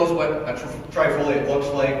everybody knows what a trifoliate looks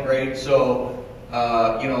like, right? So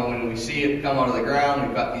you know, when we see it come out of the ground,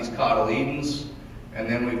 we've got these cotyledons, and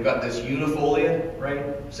then we've got this unifolia,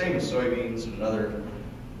 right? Same as soybeans and other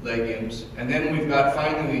legumes. And then we've got,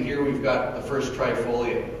 finally here we've got the first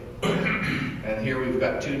trifoliate. And here we've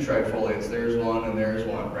got 2 trifoliates. There's one and there's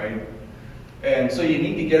one, right? And so you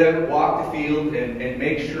need to get out, walk the field, and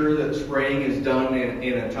make sure that spraying is done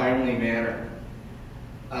in a timely manner.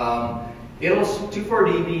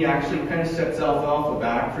 2,4-DB actually kind of sets alfalfa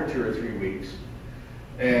back for 2 or 3 weeks.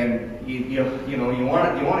 And you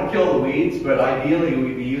want to kill the weeds, but ideally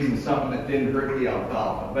we'd be using something that didn't hurt the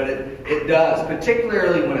alfalfa. But it does,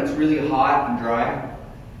 particularly when it's really hot and dry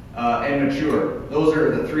and mature. Those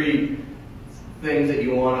are the 3 things that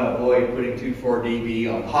you want to avoid putting 2,4-DB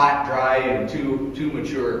on: hot, dry, and too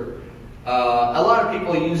mature. A lot of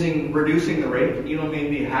people reducing the rate, you know,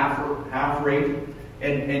 maybe half rate,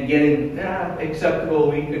 and getting acceptable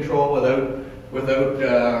weed control without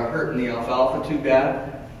hurting the alfalfa too bad.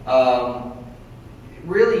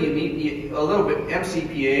 Really, you need a little bit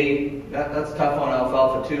MCPA. That's tough on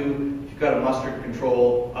alfalfa too. If you've got a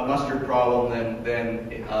mustard problem, then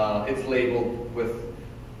it's labeled with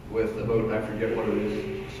about, I forget what it is,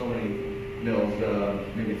 so many mils,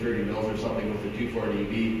 maybe 30 mils or something with the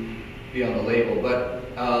 2,4-DB be on the label. But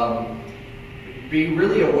be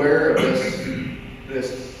really aware of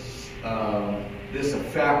this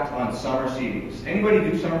effect on summer seedings. Anybody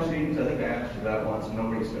do summer seedings? I think I asked you that once and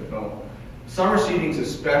nobody said no. Summer seedings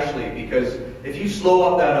especially, because if you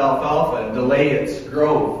slow up that alfalfa and delay its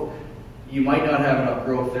growth, you might not have enough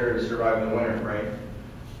growth there to survive the winter, right?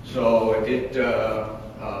 So it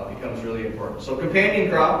becomes really important. So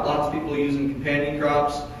companion crop, lots of people using companion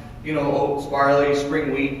crops, you know, oats, barley,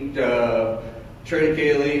 spring wheat,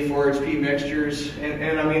 triticale, forage pea mixtures,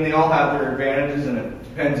 and I mean, they all have their advantages, and it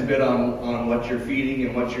depends a bit on what you're feeding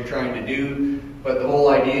and what you're trying to do. But the whole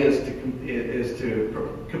idea is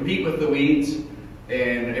to compete with the weeds,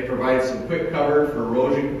 and it provides some quick cover for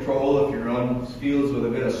erosion control if you're on fields with a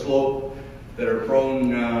bit of slope that are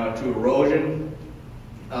prone to erosion.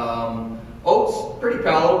 Oats, pretty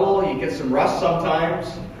palatable. You get some rust sometimes.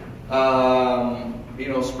 You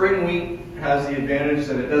know, spring wheat has the advantage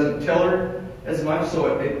that it doesn't tiller as much,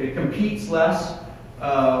 so it competes less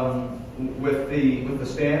with the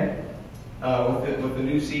stand, with the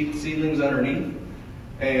new seedlings underneath.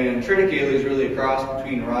 And triticale is really a cross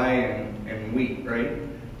between rye and wheat, right?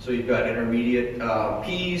 So you've got intermediate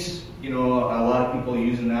peas. You know, a lot of people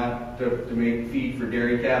using that to make feed for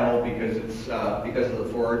dairy cattle because it's because of the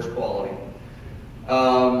forage quality.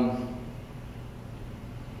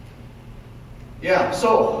 Yeah,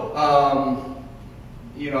 so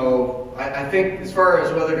you know, I think as far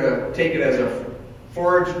as whether to take it as a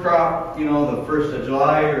forage crop, you know, the 1st of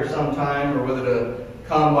July or sometime, or whether to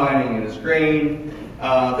combining it as grain,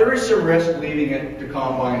 there is some risk leaving it to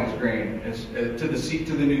combine as grain, to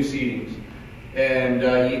the new seedings. And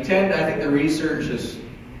you tend, I think the research is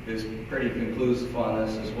pretty conclusive on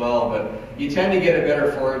this as well, but you tend to get a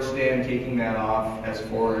better forage stand taking that off as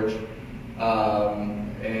forage.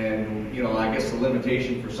 And you know, I guess the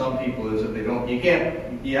limitation for some people is that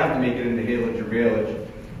you have to make it into haylage or baleage.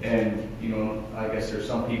 And you know, I guess there's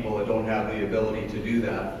some people that don't have the ability to do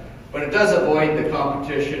that. But it does avoid the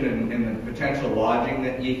competition and the potential lodging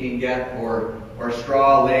that you can get, or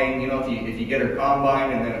straw laying. You know, if you get a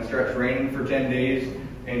combine and then it starts raining for 10 days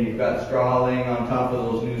and you've got straw laying on top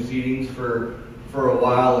of those new seedings for a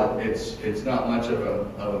while, it's not much of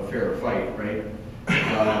a fair fight, right?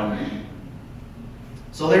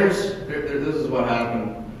 So this is what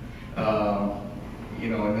happened, you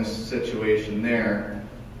know, in this situation there.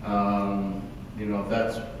 You know, if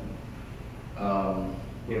that's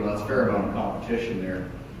you know, that's a fair amount of competition there.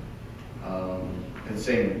 And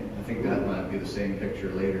same, I think that might be the same picture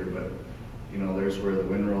later, but you know, there's where the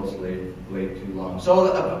windrows laid too long.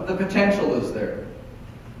 So the potential is there.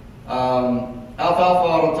 Alfalfa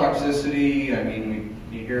autotoxicity, I mean,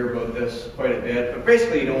 you hear about this quite a bit, but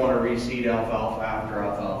basically you don't want to reseed alfalfa after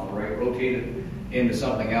alfalfa, right? Rotate it into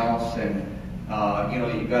something else, and you know,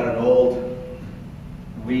 you've got an old,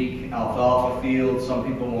 weak alfalfa field. Some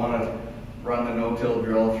people want to run the no-till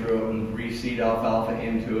drill through it and reseed alfalfa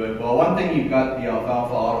into it. Well, one thing, you've got the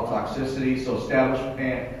alfalfa autotoxicity, so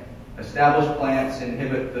established plants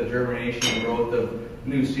inhibit the germination and growth of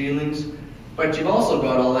new seedlings, but you've also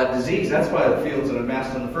got all that disease. That's why the field's in a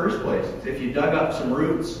mess in the first place. If you dug up some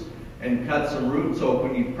roots and cut some roots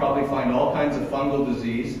open, you'd probably find all kinds of fungal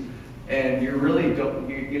disease, and you really don't,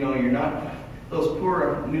 you know, you're not, those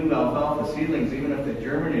poor new alfalfa seedlings, even if they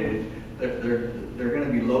germinated, they're going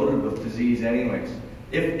to be loaded with disease anyways.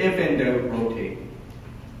 If in doubt, rotate.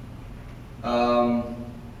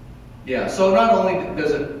 Yeah, so not only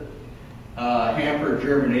does it hamper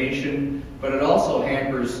germination, but it also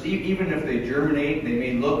hampers, even if they germinate, they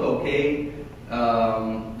may look okay,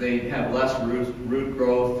 they have less root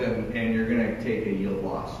growth, and you're going to take a yield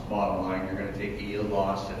loss. Bottom line, you're going to take a yield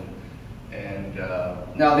loss. And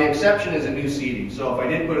now the exception is a new seeding. So if I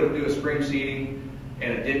did do a spring seeding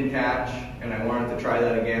and it didn't catch, and I wanted to try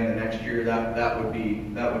that again the next year, that would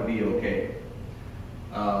be okay.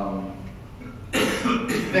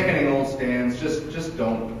 Thickening old stands, just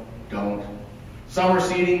don't. Summer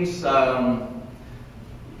seedings,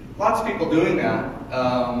 lots of people doing that.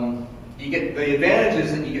 You get the advantage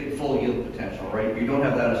is that you get full yield potential, right? You don't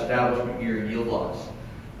have that establishment year yield loss.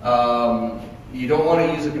 You don't want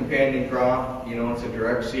to use a companion crop. You know, it's a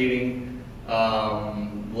direct seeding.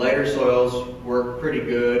 Lighter soils work pretty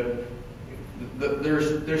good.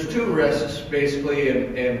 There's two risks basically,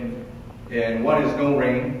 and one is no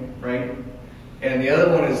rain, right? And the other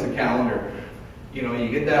one is the calendar. You know, you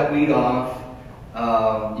get that weed off.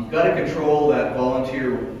 You've got to control that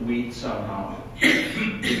volunteer wheat somehow,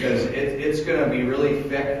 because it's going to be really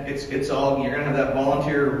thick. You're going to have that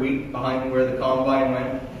volunteer wheat behind where the combine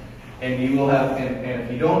went, and you will have. And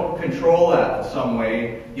if you don't control that some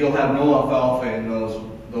way, you'll have no alfalfa in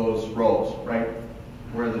those rows, right,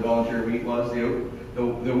 where the volunteer wheat was. The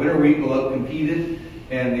winter wheat will outcompete it,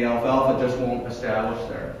 and the alfalfa just won't establish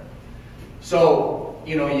there. So,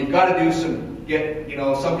 you know, you've got to do some,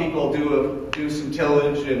 some people do some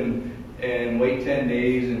tillage and wait 10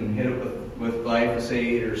 days and hit it with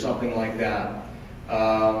glyphosate or something like that.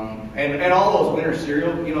 And all those winter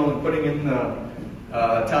cereal, you know, putting in the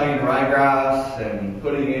Italian ryegrass and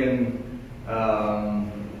putting in,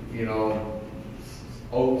 you know,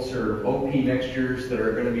 oats or oat pea mixtures that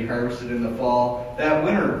are going to be harvested in the fall. That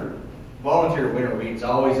volunteer winter wheat's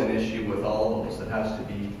always an issue with all of those that has to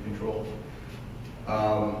be controlled.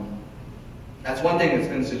 That's one thing that's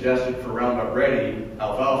been suggested for Roundup Ready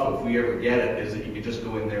alfalfa, if we ever get it, is that you could just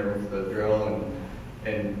go in there with the drill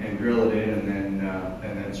and drill it in and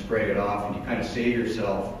then spray it off, and you kind of save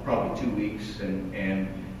yourself probably 2 weeks and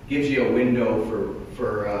gives you a window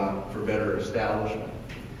for better establishment.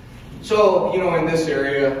 So, you know, in this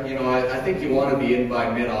area, you know, I think you want to be in by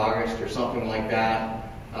mid-August or something like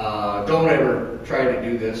that. Don't ever try to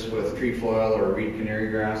do this with trefoil or reed canary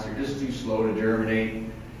grass. They're just too slow to germinate.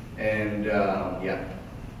 And yeah.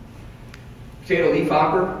 Potato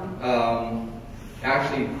leafhopper.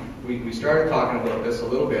 Actually, we started talking about this a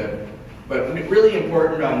little bit, but really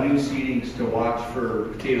important on new seedings to watch for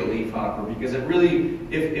potato leafhopper, because it really,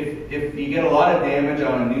 if you get a lot of damage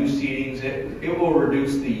on a new seedings, it will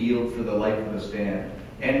reduce the yield for the life of the stand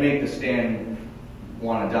and make the stand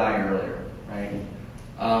want to die earlier, right?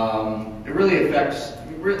 It really affects,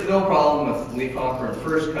 no problem with leafhopper in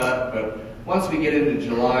first cut, but once we get into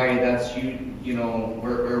July, that's you know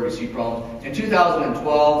where we see problems. In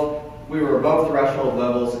 2012, we were above threshold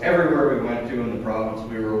levels everywhere we went to in the province.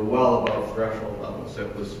 We were well above threshold levels.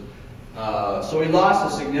 It was so we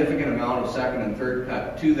lost a significant amount of second and third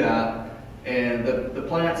cut to that, and the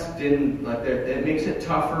plants didn't like that. It makes it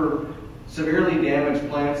tougher. Severely damaged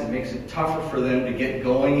plants, it makes it tougher for them to get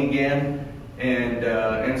going again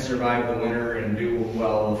and survive the winter and do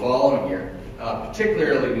well the following year,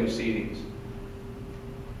 particularly new seedings.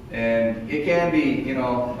 And it can be, you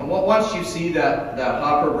know, and once you see that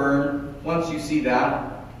hopper burn, once you see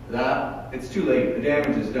that it's too late. The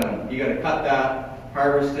damage is done. You got to cut that,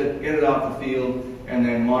 harvest it, get it off the field, and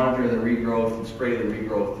then monitor the regrowth and spray the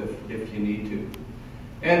regrowth if you need to.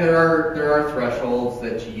 And there are thresholds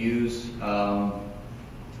that you use.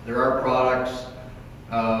 There are products,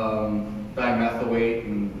 dimethoate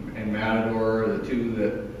and Matador are the two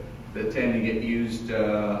that tend to get used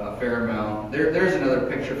a fair amount. There's another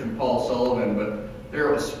picture from Paul Sullivan, but it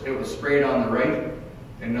was sprayed on the right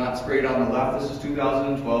and not sprayed on the left. This is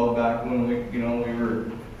 2012, back when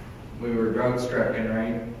we were drought stricken,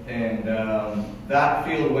 right? And that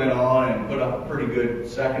field went on and put up a pretty good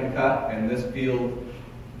second cut, and this field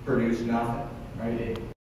produced nothing, right?